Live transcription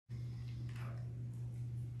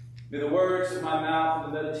May the words of my mouth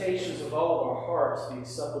and the meditations of all of our hearts be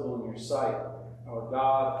acceptable in your sight, our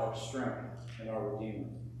God, our strength, and our Redeemer.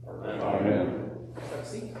 Amen. Amen. Have a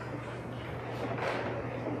seat.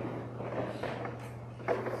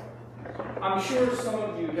 I'm sure some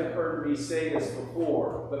of you have heard me say this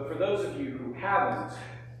before, but for those of you who haven't,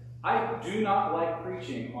 I do not like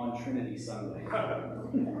preaching on Trinity Sunday.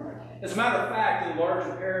 As a matter of fact, in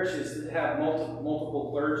larger parishes that have multiple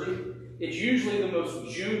clergy, it's usually the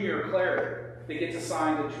most junior cleric that gets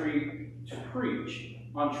assigned a treat to preach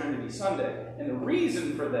on Trinity Sunday. And the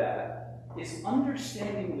reason for that is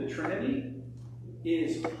understanding the Trinity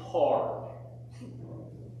is hard.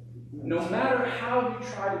 No matter how you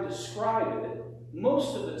try to describe it,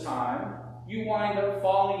 most of the time you wind up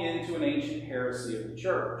falling into an ancient heresy of the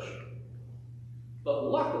church. But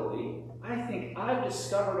luckily, I think I've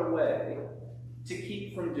discovered a way to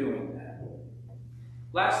keep from doing that.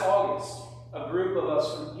 Last August, a group of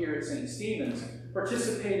us from here at St. Stephen's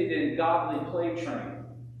participated in godly play training.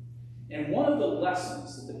 And one of the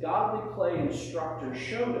lessons that the godly play instructor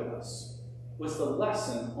showed us was the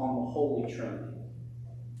lesson on the Holy Trinity.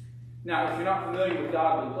 Now, if you're not familiar with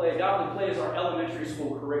godly play is our elementary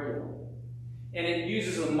school curriculum. And it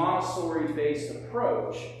uses a Montessori-based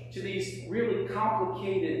approach to these really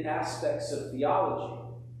complicated aspects of theology.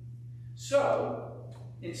 So,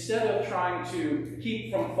 instead of trying to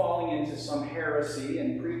keep from falling into some heresy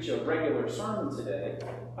and preach a regular sermon today,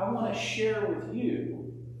 I want to share with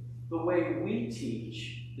you the way we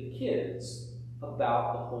teach the kids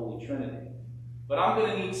about the Holy Trinity. But I'm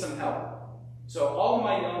going to need some help. So all of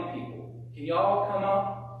my young people, can y'all come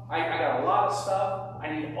up? I got a lot of stuff.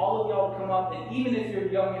 I need all of y'all to come up, and even if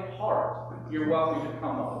you're young at heart, you're welcome to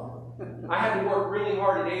come up. I had to work really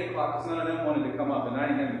hard at 8 o'clock because none of them wanted to come up, and I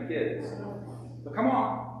didn't have the kids. But come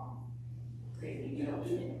on.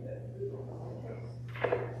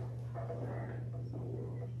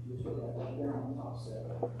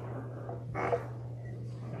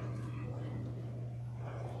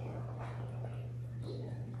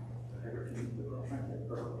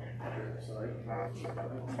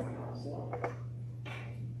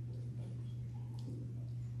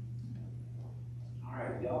 All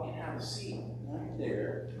right, y'all can have a seat right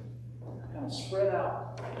there. Kind of spread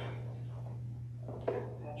out.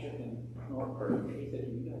 Patrick and Norberg,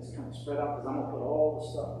 you guys kind of spread out because I'm going to put all the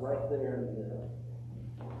stuff right there in the middle.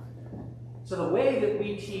 So the way that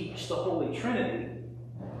we teach the Holy Trinity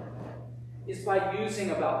is by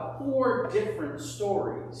using about 4 different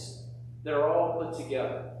stories that are all put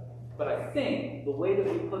together. But I think the way that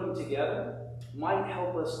we put them together might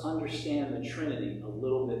help us understand the Trinity a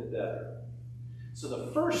little bit better. So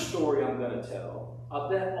the first story I'm going to tell, I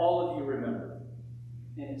bet all of you remember.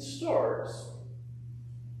 And it starts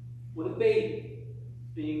with a baby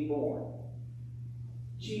being born.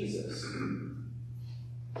 Jesus,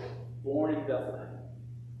 born in Bethlehem.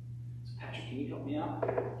 So Patrick, can you help me out?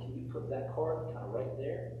 Can you put that card kind of right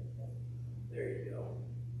there? There you go.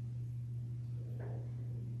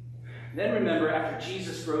 Then remember, after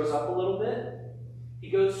Jesus grows up a little bit, he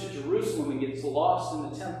goes to Jerusalem and gets lost in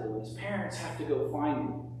the temple. His parents have to go find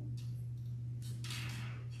him.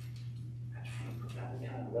 I'm trying to put that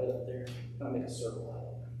kind of right up there. I'm going to make a circle out of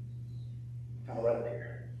it. Kind of right up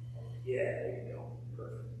here. Yeah, there you go.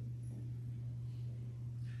 Perfect.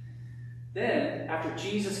 Then, after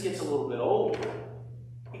Jesus gets a little bit older,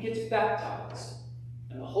 he gets baptized.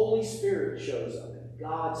 And the Holy Spirit shows up. And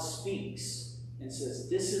God speaks and says,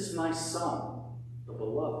 "This is my Son, the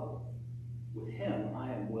beloved. With him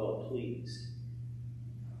I am well pleased."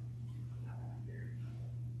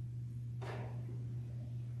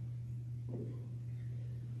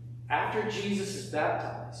 After Jesus is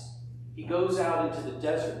baptized, he goes out into the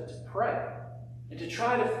desert to pray and to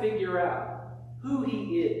try to figure out who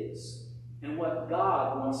he is and what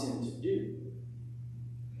God wants him to do.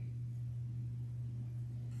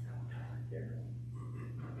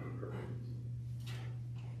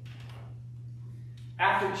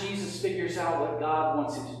 After Jesus figures out what God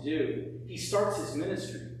wants him to do, he starts his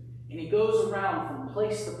ministry. And he goes around from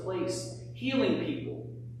place to place, healing people,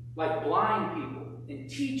 like blind people, and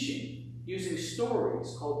teaching using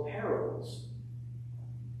stories called parables.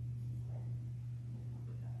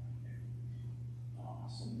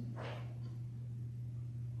 Awesome.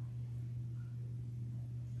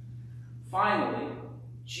 Finally,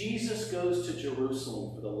 Jesus goes to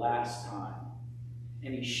Jerusalem for the last time.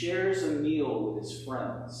 And he shares a meal with his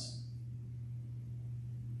friends.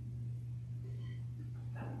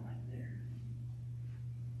 That one right there.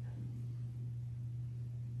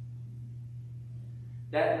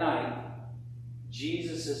 That night,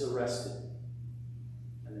 Jesus is arrested.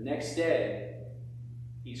 And the next day,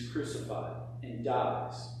 he's crucified and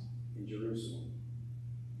dies in Jerusalem.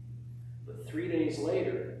 But 3 days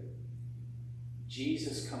later,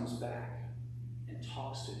 Jesus comes back and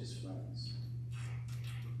talks to his friends.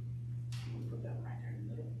 We'll put that right there in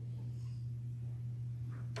the middle.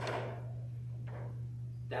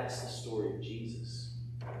 That's the story of Jesus.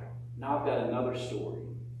 Now I've got another story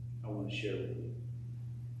I want to share with you.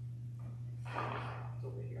 It's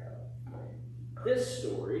over here. This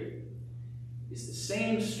story is the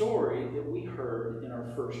same story that we heard in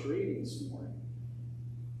our first reading this morning.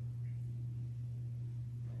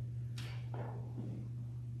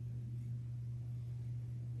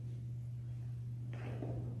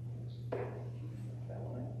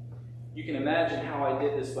 You can imagine how I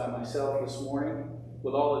did this by myself this morning.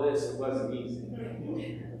 With all of this, it wasn't easy.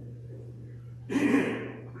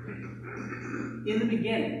 In the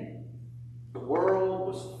beginning, the world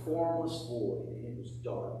was a formless void, and it was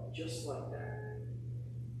dark, just like that.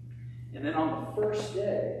 And then on the first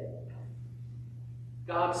day,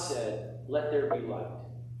 God said, "Let there be light."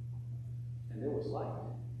 And there was light.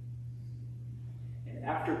 And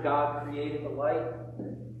after God created the light,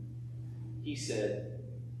 he said,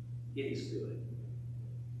 "It is good."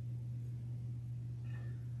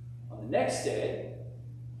 On the next day,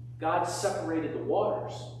 God separated the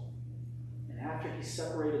waters. And after he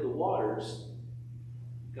separated the waters,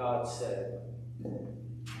 God said,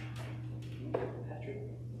 Patrick,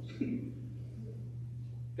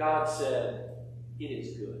 God said, "It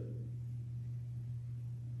is good."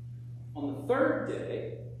 On the third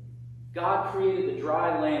day, God created the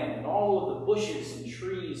dry land and all of the bushes and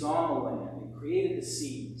trees on the land and created the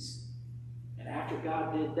seas. And after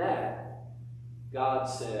God did that, God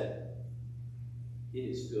said, "It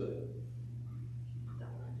is good."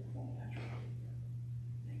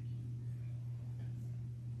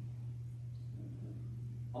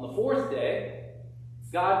 On the fourth day,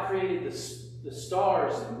 God created the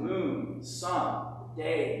stars and the moon, the sun, the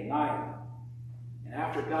day and night. And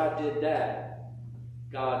after God did that,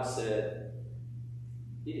 God said,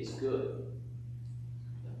 "It is good."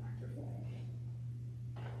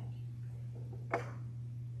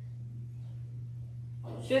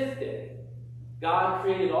 On the fifth day, God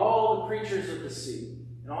created all the creatures of the sea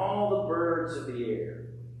and all the birds of the air.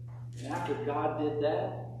 And after God did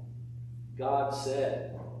that, God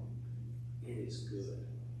said, "It is good."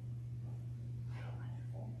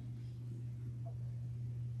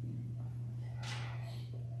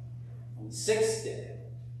 On the sixth day,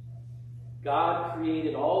 God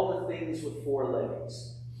created all the things with 4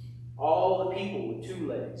 legs, all the people with 2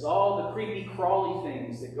 legs, all the creepy crawly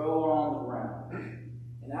things that go on the ground.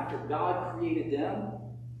 And after God created them,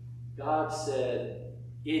 God said,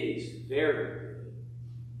 "It is very good."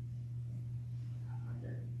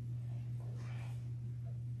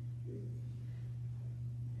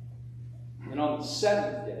 And on the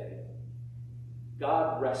 7th day,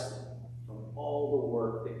 God rested from all the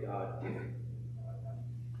work that God did.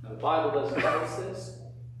 Now, the Bible doesn't tell us this,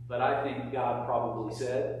 but I think God probably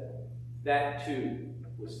said that too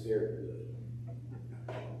was very good.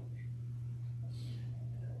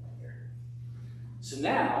 So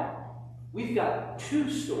now, we've got 2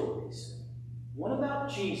 stories. One about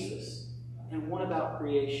Jesus and one about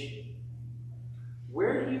creation.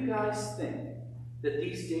 Where do you guys think that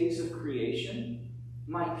these days of creation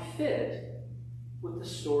might fit with the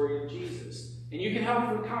story of Jesus? And you can have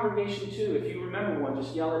it from the congregation too. If you remember one,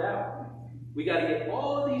 just yell it out. We got to get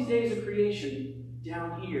all of these days of creation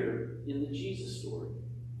down here in the Jesus story.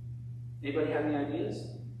 Anybody have any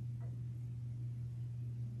ideas?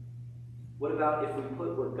 What about if we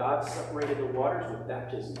put where God separated the waters with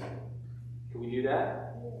baptism? Can we do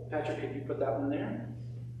that? Patrick, could you put that one there?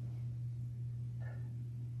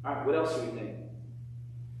 All right, what else do we think?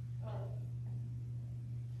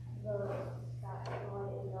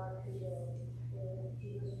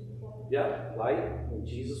 Yeah, light when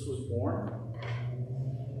Jesus was born.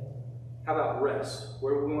 How about rest?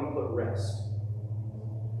 Where do we want to put rest?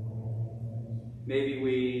 Maybe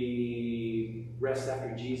we rest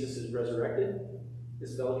after Jesus is resurrected.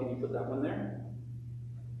 Isabella, can you put that one there?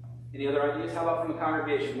 Any other ideas? How about from the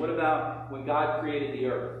congregation? What about when God created the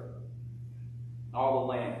earth? All the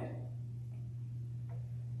land.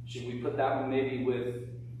 Should we put that one maybe with,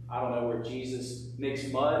 I don't know, where Jesus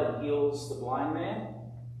makes mud and heals the blind man?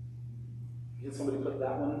 Can somebody put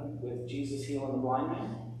that one with Jesus healing the blind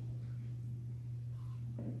man?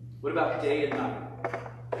 What about day and night?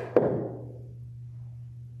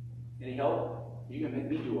 Any help? You're going to make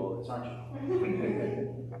me do all this, aren't you?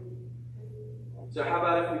 So how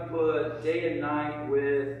about if we put day and night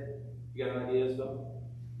with, you got an idea, though?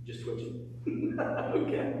 Just twitching.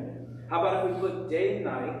 Okay. How about if we put day and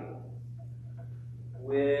night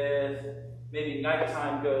with maybe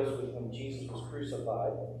nighttime goes with when Jesus was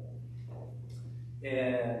crucified.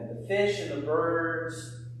 And the fish and the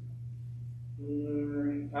birds, I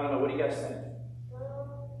don't know, what do you guys think?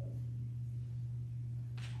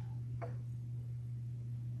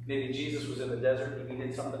 Maybe Jesus was in the desert, he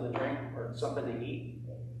needed something to drink or something to eat.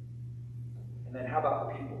 And then how about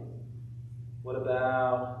the people? What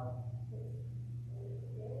about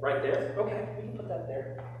right there? Okay, we can put that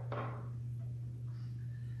there.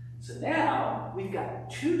 So now we've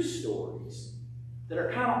got two stories that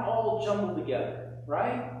are kind of all jumbled together,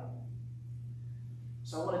 right?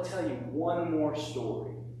 So I want to tell you one more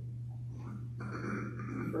story.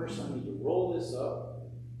 First, I need to roll this up.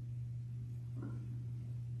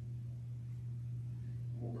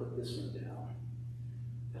 We'll put this one down.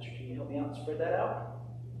 Patrick, can you help me out and spread that out?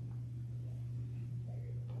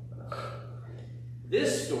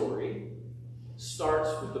 This story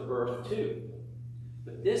starts with the birth too.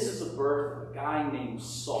 But this is the birth of a guy named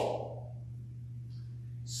Saul.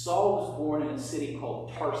 Saul was born in a city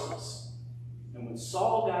called Tarsus. And when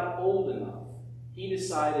Saul got old enough, he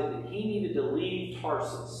decided that he needed to leave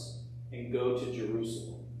Tarsus and go to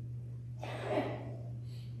Jerusalem.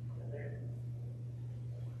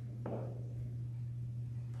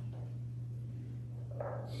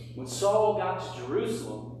 When Saul got to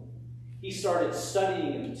Jerusalem, he started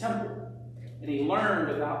studying in the temple. And he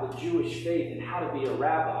learned about the Jewish faith and how to be a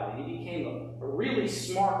rabbi. And he became a really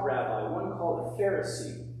smart rabbi, one called a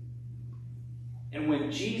Pharisee. And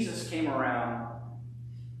when Jesus came around,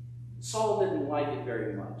 Saul didn't like it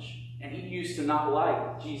very much. And he used to not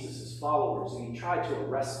like Jesus' followers, and he tried to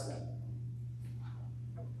arrest them.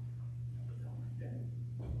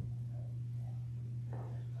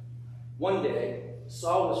 One day,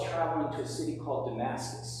 Saul was traveling to a city called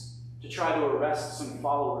Damascus to try to arrest some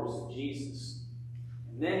followers of Jesus.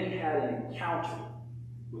 And then he had an encounter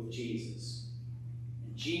with Jesus.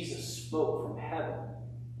 And Jesus spoke from heaven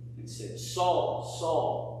and said, "Saul,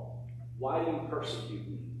 Saul, why do you persecute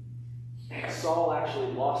me?" And Saul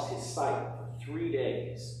actually lost his sight for 3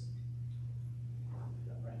 days.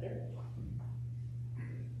 Right there.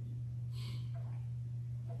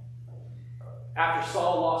 After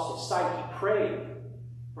Saul lost his sight, he prayed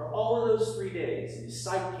for all of those 3 days, and his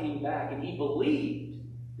sight came back, and he believed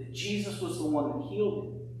that Jesus was the one that healed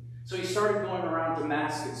him. So he started going around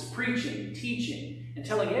Damascus, preaching, teaching, and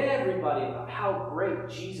telling everybody about how great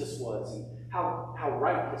Jesus was and how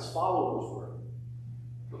right his followers were.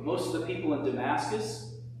 But most of the people in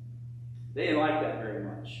Damascus, they didn't like that very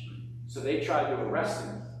much. So they tried to arrest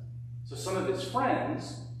him. So some of his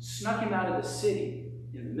friends snuck him out of the city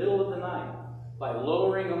in the middle of the night by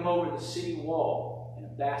lowering him over the city wall in a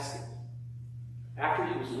basket. After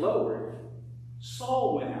he was lowered,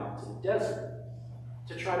 Saul went out to the desert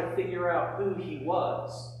to try to figure out who he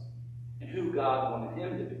was and who God wanted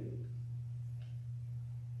him to be.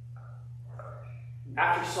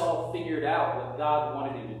 After Saul figured out what God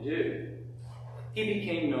wanted him to do, he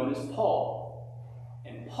became known as Paul.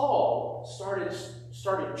 And Paul started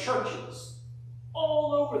churches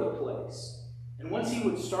all over the place. And once he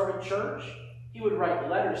would start a church, he would write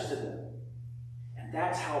letters to them. And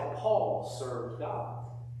that's how Paul served God.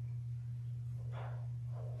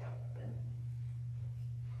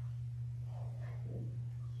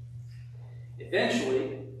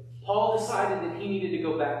 Eventually, Paul decided that he needed to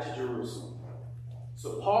go back to Jerusalem.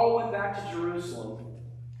 So Paul went back to Jerusalem,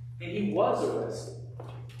 and he was arrested.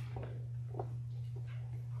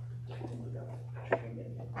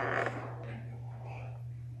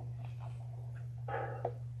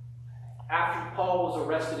 After Paul was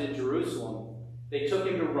arrested in Jerusalem, they took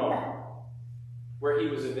him to Rome, where he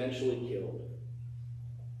was eventually killed.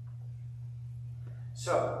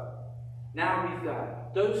 So, now we've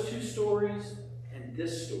got those two stories and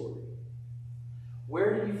this story.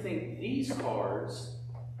 Where do you think these cards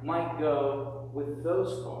might go with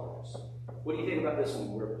those cards? What do you think about this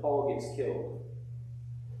one, where Paul gets killed?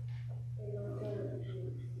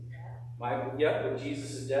 With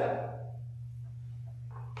Jesus' death.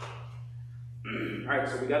 All right,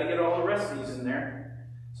 so we got to get all the rest of these in there.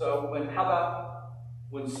 So how about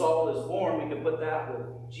when Saul is born? We can put that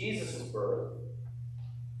with Jesus' birth.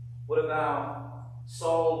 What about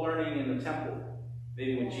Saul learning in the temple?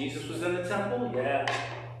 Maybe when Jesus was in the temple? Yeah.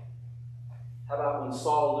 How about when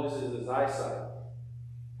Saul loses his eyesight?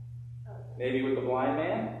 Maybe with the blind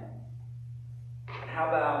man? How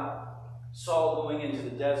about Saul going into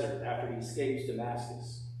the desert after he escapes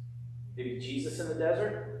Damascus? Maybe Jesus in the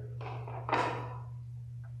desert?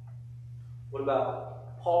 What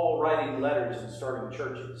about Paul writing letters and starting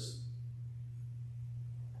churches?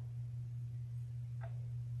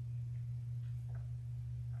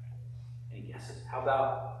 guesses? How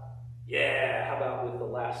about with the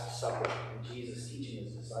Last Supper and Jesus teaching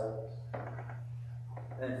his disciples?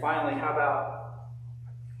 And then finally, how about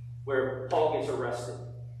where Paul gets arrested?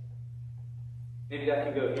 Maybe that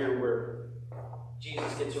can go here where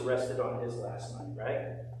Jesus gets arrested on his last night, right?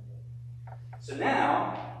 So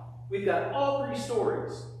now, we've got all three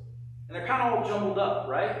stories. And they're kind of all jumbled up,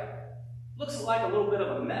 right? Looks like a little bit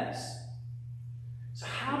of a mess. So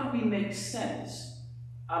how do we make sense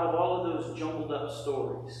out of all of those jumbled up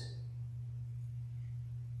stories?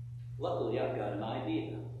 Luckily, I've got an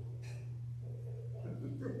idea.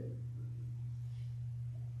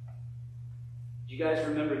 Do you guys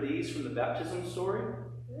remember these from the baptism story?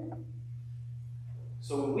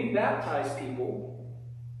 So when we baptize people,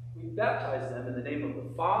 we baptize them in the name of the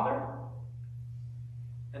Father,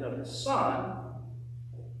 and of the Son,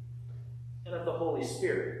 and of the Holy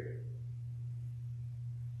Spirit.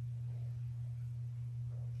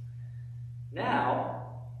 Now,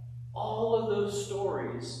 all of those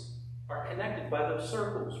stories are connected by those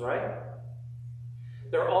circles, right?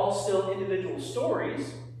 They're all still individual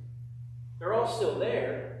stories. They're all still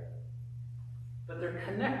there, but they're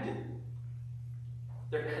connected.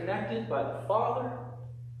 They're connected by the Father,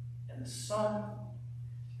 and the Son,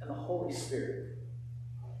 and the Holy Spirit.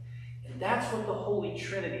 And that's what the Holy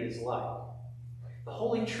Trinity is like. The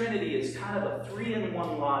Holy Trinity is kind of a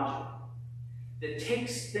 3-in-1 logic that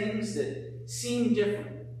takes things that seem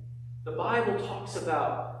different. The Bible talks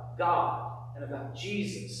about God and about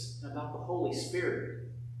Jesus and about the Holy Spirit.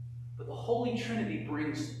 But the Holy Trinity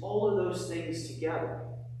brings all of those things together.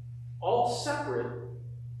 All separate,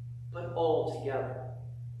 but all together.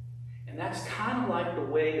 And that's kind of like the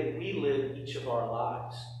way that we live each of our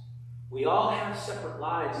lives. We all have separate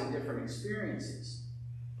lives and different experiences,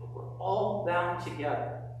 but we're all bound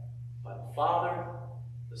together by the Father,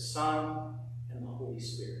 the Son, and the Holy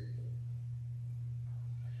Spirit.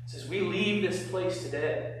 So as we leave this place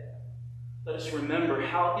today, let us remember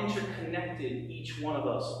how interconnected each one of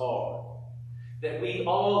us are. That we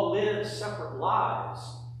all live separate lives,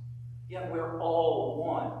 yet we're all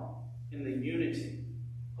one in the unity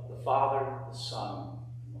of the Father, the Son,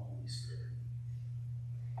 and the Holy Spirit.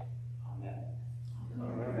 Amen.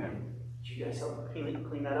 Amen. Would you guys help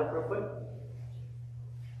clean that up real quick?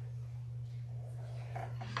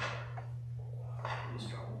 Just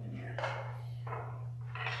drop it in here.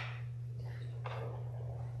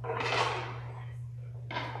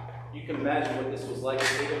 You can imagine what this was like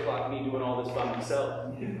at 8 o'clock, me doing all this by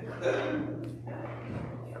myself.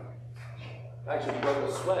 I actually broke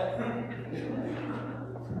a sweat.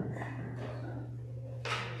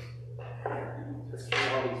 Let's carry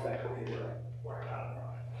all these back over here.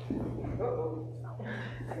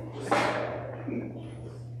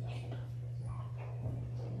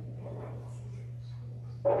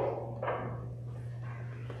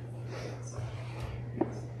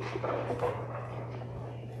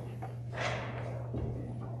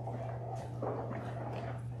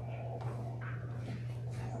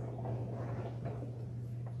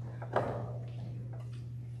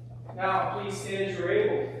 Now, please stand as you're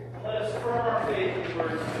able. Let us affirm our faith in the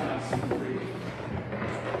words of God's creed.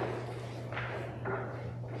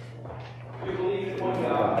 We believe in one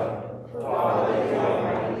God, the Father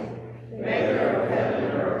Almighty, maker of heaven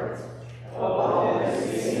and earth, of all that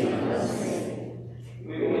is seen and unseen.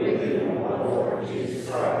 We believe in one Lord Jesus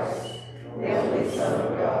Christ, the only Son of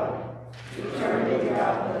God, eternally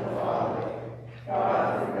God the Father,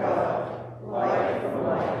 God from God, light from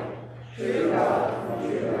light, true God from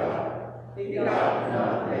true God, begotten,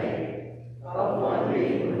 not made, of one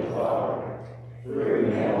being with the Father.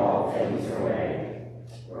 Through him all things were made.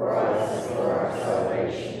 For us, for our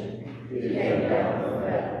salvation, he came down